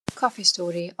coffee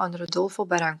story on Rodolfo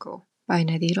Barranco by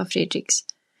Nadira Fredericks.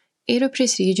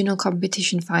 AeroPress Regional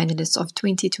Competition finalist of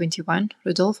 2021,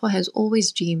 Rodolfo has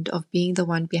always dreamed of being the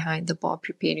one behind the bar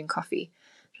preparing coffee.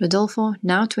 Rodolfo,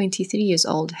 now 23 years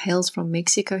old, hails from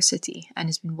Mexico City and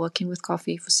has been working with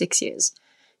coffee for 6 years.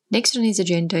 Next on his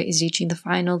agenda is reaching the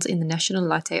finals in the National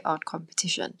Latte Art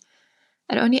Competition.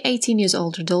 At only 18 years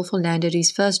old, Rodolfo landed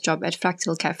his first job at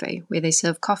Fractal Cafe, where they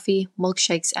serve coffee,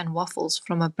 milkshakes, and waffles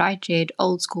from a bright red,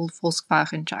 old-school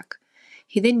Volkswagen truck.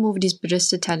 He then moved his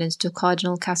barista talents to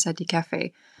Cardinal Casa de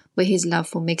Cafe, where his love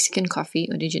for Mexican coffee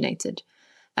originated.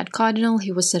 At Cardinal,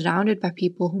 he was surrounded by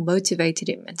people who motivated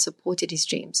him and supported his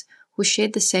dreams, who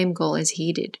shared the same goal as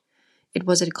he did. It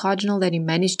was at Cardinal that he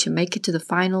managed to make it to the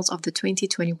finals of the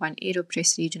 2021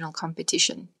 AeroPress Regional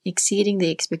Competition, exceeding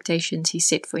the expectations he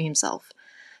set for himself.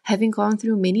 Having gone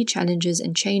through many challenges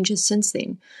and changes since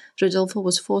then, Rodolfo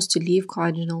was forced to leave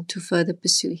Cardinal to further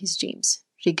pursue his dreams.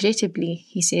 Regrettably,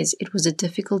 he says, it was a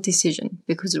difficult decision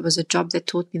because it was a job that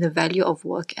taught me the value of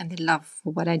work and the love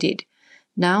for what I did.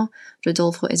 Now,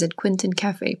 Rodolfo is at Quinton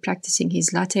Cafe practicing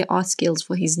his latte art skills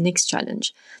for his next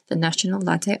challenge, the National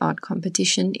Latte Art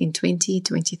Competition in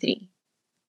 2023.